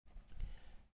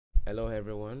Hello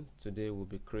everyone, today we'll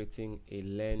be creating a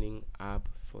learning app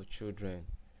for children.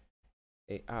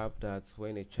 A app that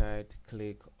when a child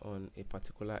click on a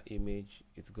particular image,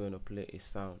 it's going to play a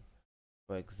sound.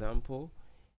 For example,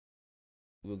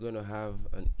 we're going to have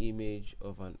an image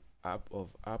of an app of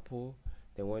apple.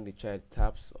 Then when the child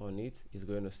taps on it, it's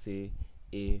going to say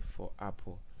A for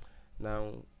apple.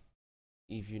 Now,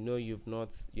 if you know you've not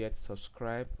yet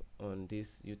subscribed on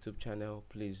this YouTube channel,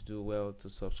 please do well to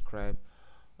subscribe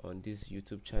on this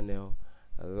YouTube channel,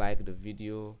 like the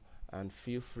video, and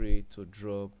feel free to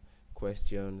drop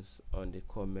questions on the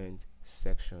comment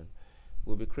section.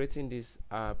 We'll be creating this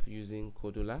app using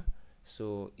Kodular.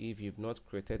 So if you've not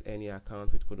created any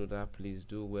account with Kodular, please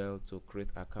do well to create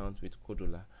account with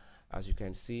Kodular. As you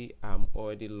can see, I'm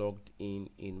already logged in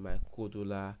my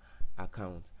Kodular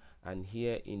account, and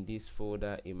here in this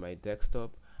folder in my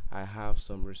desktop I have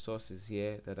some resources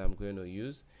here that I'm going to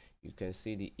use. You can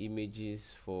see the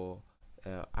images for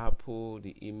apple,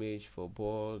 the image for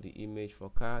ball, the image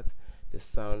for cat, the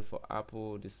sound for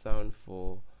apple, the sound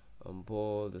for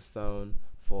ball, the sound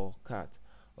for cat.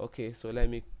 Okay, so let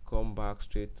me come back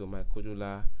straight to my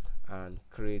Kodular and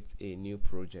create a new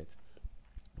project.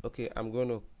 Okay, I'm going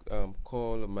to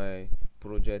call my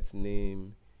project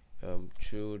name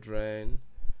children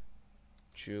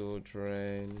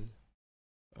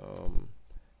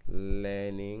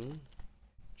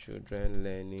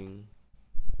learning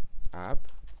app.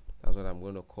 That's what I'm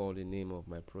going to call the name of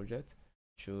my project,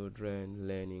 children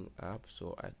learning app.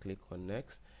 So I click on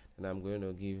next, and I'm going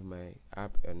to give my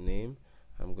app a name.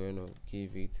 I'm going to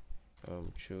give it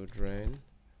children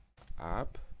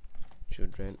app.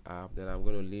 Then I'm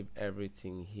going to leave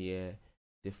everything here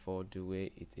default the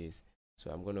way it is. So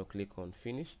I'm going to click on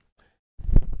finish.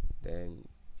 Then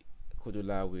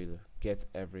Kodular will get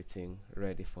everything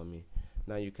ready for me.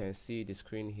 Now you can see the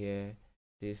screen here.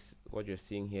 This, what you're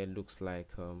seeing here, looks like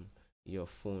your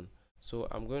phone. So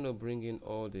I'm going to bring in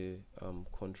all the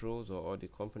controls or all the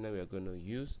components we are going to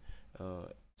use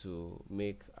to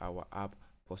make our app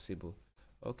possible.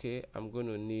 Okay, I'm going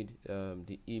to need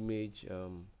the image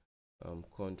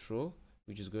control,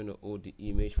 which is going to hold the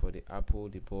image for the apple,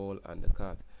 the ball, and the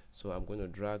cat. So I'm going to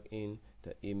drag in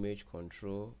the image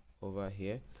control over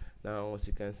here. Now, as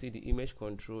you can see, the image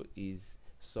control is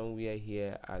somewhere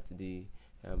here at the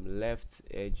left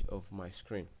edge of my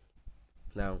screen.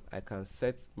 Now I can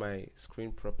set my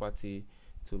screen property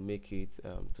to make it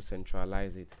to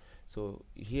centralize it. So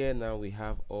here now we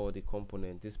have all the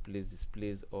components. This place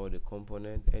displays all the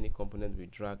components. Any component we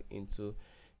drag into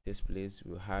this place,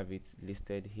 we'll have it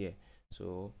listed here.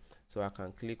 So I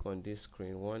can click on this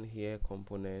screen one here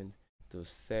component to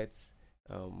set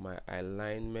my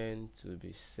alignment to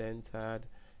be centered,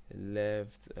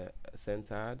 left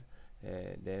centered,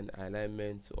 then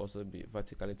alignment to also be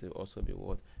vertically to also be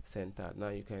what centered. Now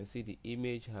you can see the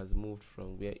image has moved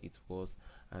from where it was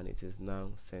and it is now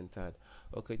centered.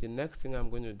 Okay, the next thing I'm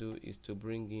going to do is to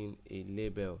bring in a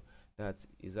label that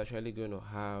is actually going to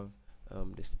have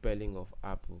the spelling of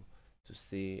apple to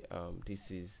say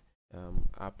this is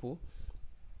apple.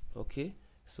 Okay,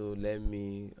 so let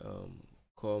me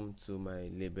come to my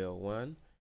label one,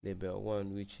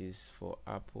 which is for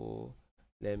apple.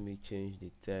 Let me change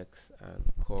the text and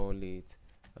call it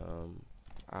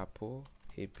apple,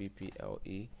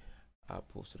 apple,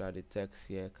 apple, so that the text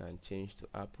here can change to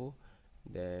apple.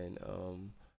 Then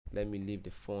let me leave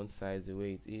the font size the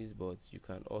way it is, but you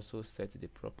can also set the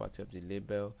property of the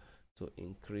label to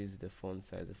increase the font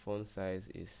size. The font size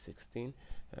is 16,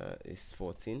 is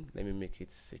 14. Let me make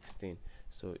it 16,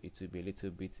 so it will be a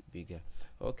little bit bigger.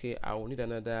 Okay, I will need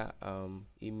another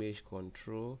image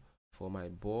control for my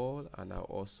ball, and I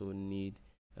also need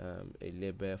a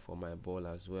label for my ball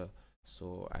as well.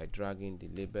 So I drag in the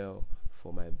label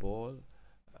for my ball.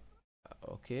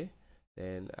 Okay,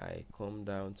 then I come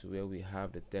down to where we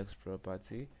have the text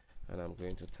property, and I'm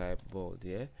going to type ball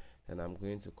there. And I'm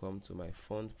going to come to my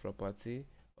font property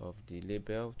of the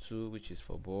label 2, which is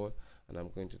for ball, and I'm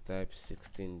going to type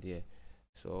 16 there.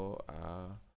 So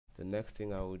the next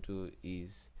thing I will do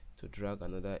is to drag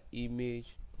another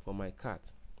image for my cat.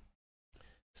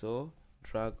 So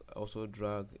also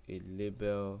drag a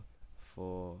label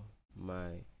for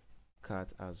my cat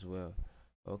as well.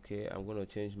 Okay, I'm going to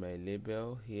change my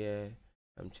label here.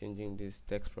 I'm changing this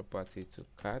text property to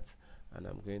cat, and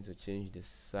I'm going to change the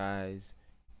size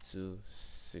to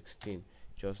 16,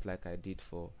 just like I did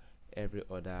for every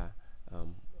other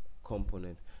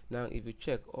component. Now if you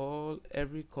check,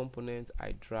 every component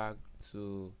I drag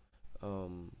to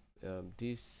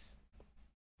this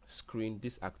screen,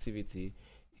 this activity,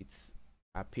 it's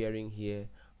appearing here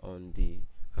on the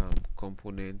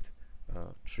component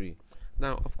tree.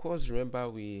 Now, of course, remember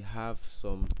we have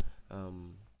some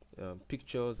um,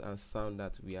 pictures and sound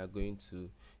that we are going to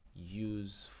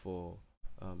use for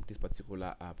this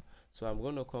particular app. So I'm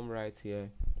going to come right here.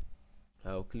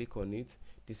 I'll click on it.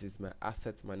 This is my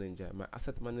asset manager. My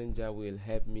asset manager will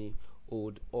help me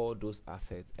hold all those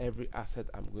assets, every asset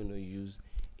I'm going to use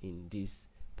in this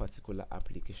particular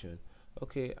application.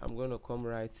 Okay, I'm going to come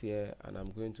right here and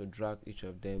I'm going to drag each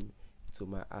of them to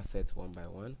my assets one by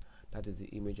one. That is the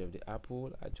image of the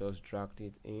apple. I just dragged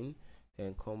it in,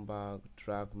 then come back,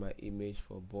 drag my image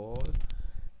for ball.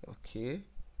 Okay,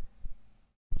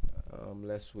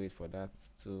 let's wait for that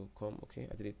to come. Okay,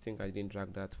 I didn't think I didn't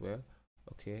drag that well.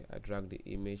 Okay, I drag the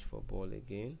image for ball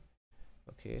again.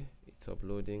 Okay, it's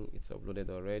uploading, it's uploaded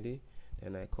already.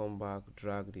 Then I come back,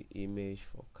 drag the image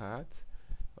for cat.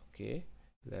 Okay,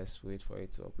 let's wait for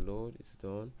it to upload. It's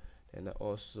done. Then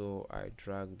I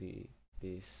drag the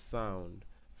sound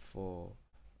for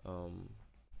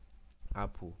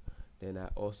apple. Then I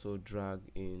also drag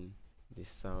in the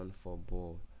sound for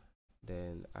ball.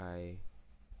 Then I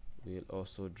will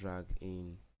also drag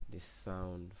in the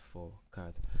sound for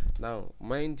cat. Now um,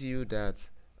 mind you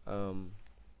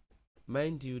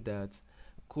that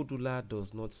Kodular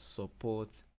does not support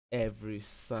every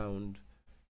sound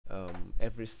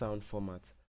format,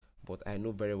 but I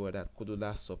know very well that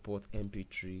Kodular supports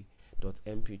mp3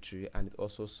 .mp3 and it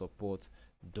also supports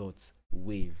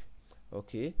 .wave.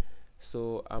 Okay,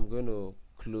 so I'm going to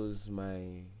close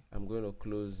my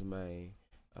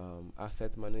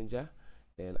asset manager.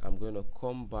 Then I'm going to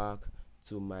come back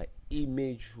to my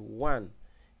image one.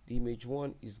 The image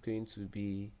one is going to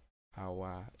be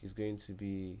our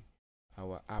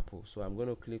apple. So I'm going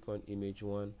to click on image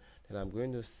one, then I'm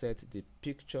going to set the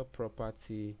picture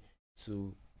property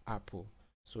to apple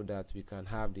so that we can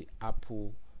have the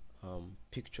apple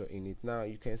picture in it. Now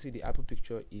you can see the apple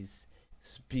picture is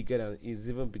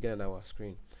even bigger than our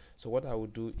screen. So what I will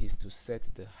do is to set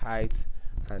the height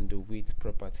and the width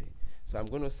property. So I'm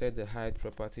going to set the height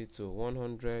property to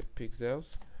 100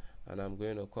 pixels, and I'm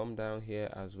going to come down here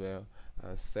as well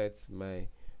and set my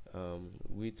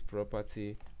width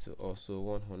property to also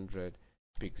 100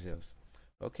 pixels.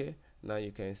 Okay, now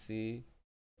you can see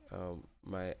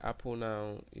my apple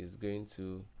now is going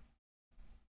to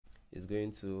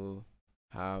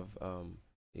have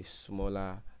a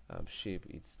smaller shape.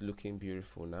 It's looking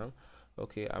beautiful now.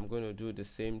 Okay, I'm going to do the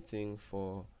same thing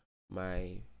for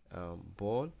my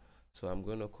ball. So I'm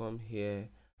going to come here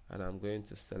and I'm going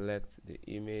to select the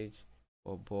image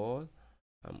for ball.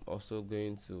 I'm also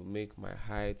going to make my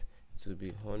height to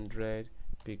be 100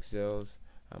 pixels.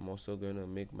 I'm also going to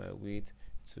make my width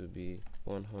to be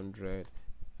 100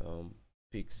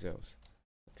 pixels.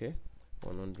 Okay,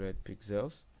 100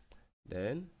 pixels.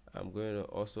 Then I'm going to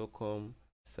also come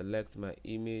select my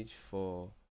image for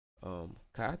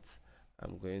cat.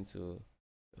 I'm going to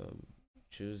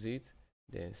choose it,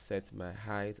 then set my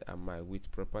height and my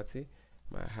width property.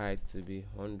 My height to be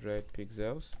 100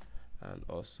 pixels and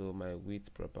also my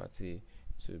width property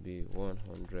to be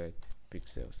 100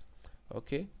 pixels.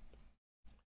 Okay,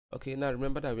 now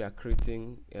remember that we are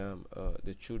creating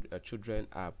the children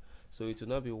app, so it will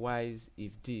not be wise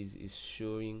if this is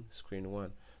showing screen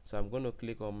one. So I'm going to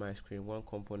click on my screen one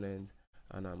component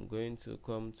and I'm going to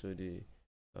come to the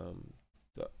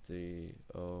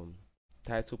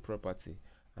title property,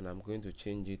 and I'm going to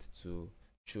change it to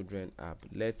children app.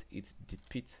 Let it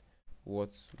depict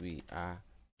what we are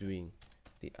doing,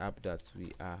 the app that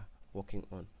we are working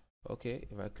on. Okay,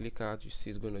 if I click out, you see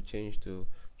it's going to change to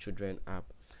children app.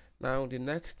 Now the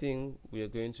next thing we are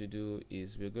going to do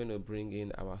is we're going to bring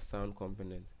in our sound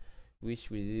component, which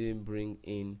we didn't bring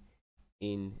in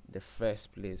the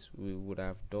first place. We would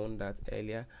have done that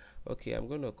earlier. Okay, I'm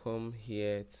going to come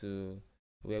here to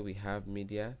where we have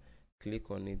media,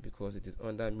 click on it because it is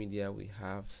under media we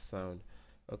have sound.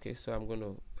 Okay, so I'm going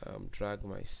to drag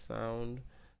my sound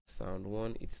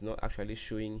one. It's not actually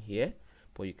showing here,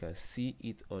 but you can see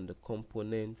it on the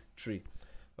component tree.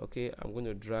 Okay, I'm going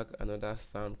to drag another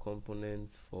sound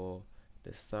component for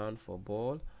the sound for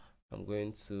ball. I'm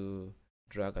going to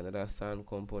drag another sound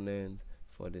component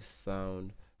for the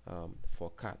sound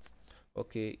for cat.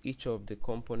 Okay, each of the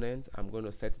components I'm going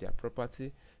to set their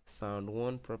property. Sound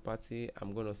one property,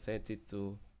 I'm going to set it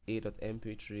to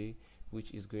a.mp3,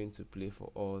 which is going to play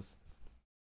for us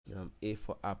A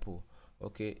for apple.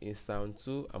 Okay, in sound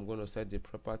 2 I'm going to set the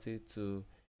property to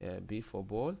B for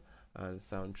ball, and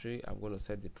sound 3 I'm going to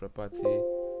set the property,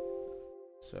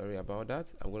 sorry about that,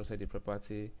 I'm going to set the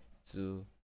property to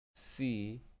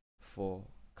C for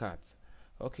cat.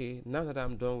 Okay, now that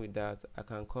I'm done with that, I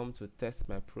can come to test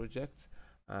my project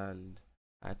and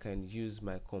I can use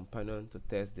my companion to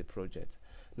test the project.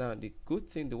 Now the good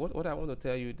thing, what I want to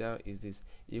tell you now is this: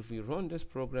 if we run this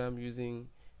program using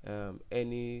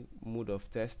any mode of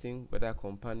testing, whether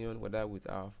companion, whether with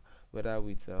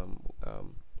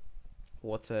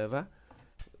whatever,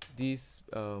 this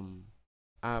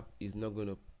app is not going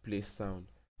to play sound,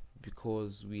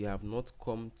 because we have not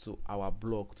come to our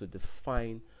block to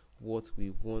define what we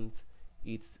want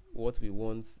it what we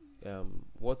want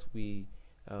what we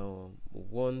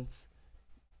want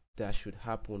that should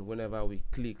happen whenever we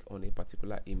click on a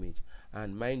particular image.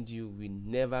 And mind you, we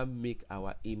never make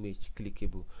our image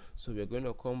clickable, so we're going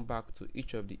to come back to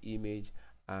each of the image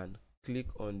and click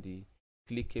on the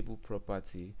clickable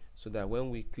property, so that when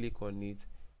we click on it,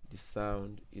 the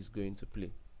sound is going to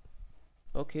play.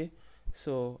 Okay,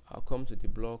 so I'll come to the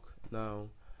block now,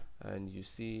 and you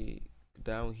see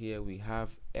down here we have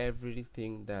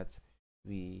everything that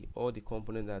all the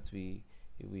components that we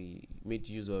made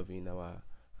use of in our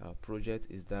project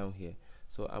is down here.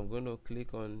 So I'm going to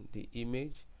click on the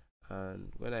image,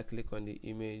 and when I click on the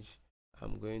image,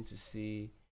 I'm going to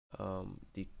see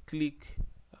the click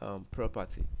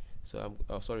property. So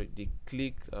I'm sorry, the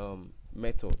click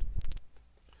method.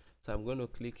 So I'm going to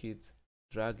click it,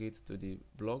 drag it to the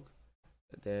block,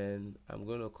 then I'm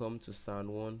going to come to sound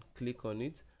one, click on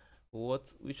it.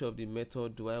 Which of the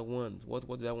method do I want?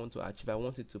 What do I want to achieve? I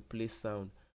want it to play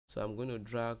sound, so I'm going to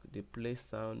drag the play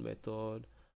sound method,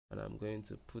 and I'm going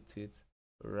to put it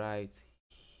right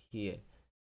here.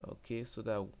 Okay, so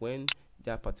that when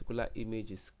that particular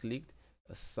image is clicked,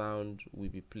 a sound will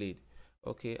be played.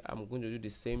 Okay, I'm going to do the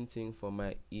same thing for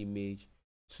my image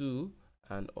 2,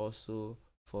 and also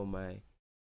for my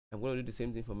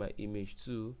image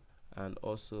 2, and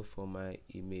also for my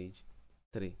image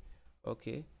 3.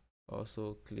 Okay,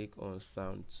 also click on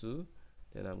sound 2,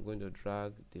 then I'm going to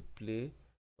drag the play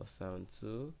for sound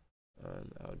 2,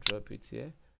 and I'll drop it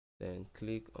here, then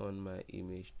click on my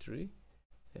image 3,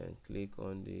 and click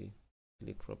on the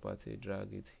click property,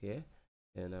 drag it here,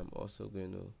 and I'm also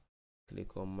going to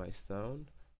click on my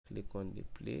sound, click on the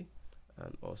play,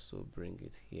 and also bring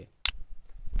it here.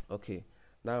 Okay,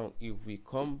 now if we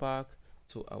come back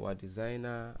to our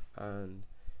designer, and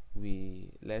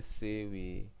let's say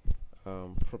we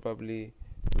probably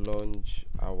launch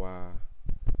our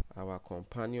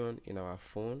companion in our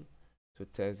phone to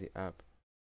test the app.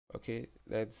 Okay,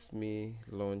 let me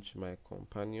launch my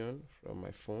companion from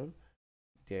my phone.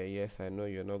 There, yes, I know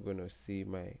you're not going to see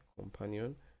my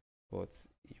companion, but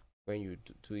when you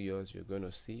do yours, you're going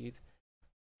to see it,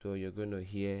 so you're going to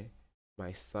hear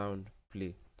my sound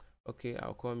play. Okay,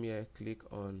 I'll come here, click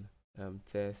on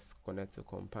test connect to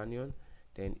companion,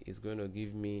 then it's going to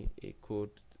give me a code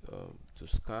to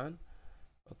scan.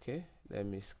 Okay, let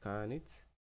me scan it.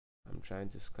 I'm trying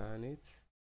to scan it.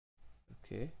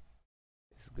 Okay,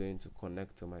 it's going to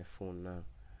connect to my phone now.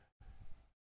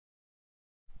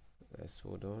 Let's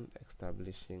hold on.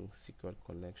 Establishing secure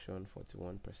connection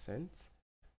 41%.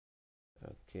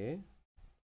 Okay,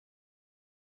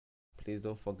 please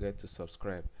don't forget to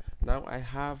subscribe. Now I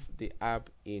have the app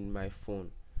in my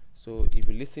phone, so if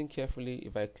you listen carefully,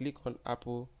 if I click on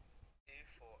Apple,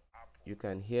 you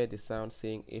can hear the sound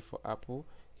saying A for apple.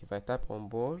 If I tap on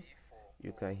ball,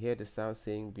 you can hear the sound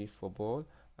saying B for ball,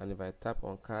 and if I tap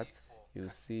on cat, you'll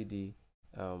see the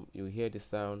you hear the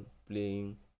sound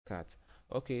playing cat.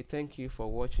 Okay, thank you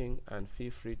for watching, and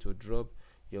feel free to drop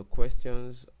your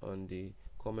questions on the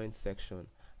comment section,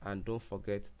 and don't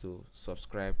forget to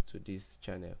subscribe to this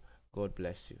channel. God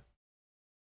bless you.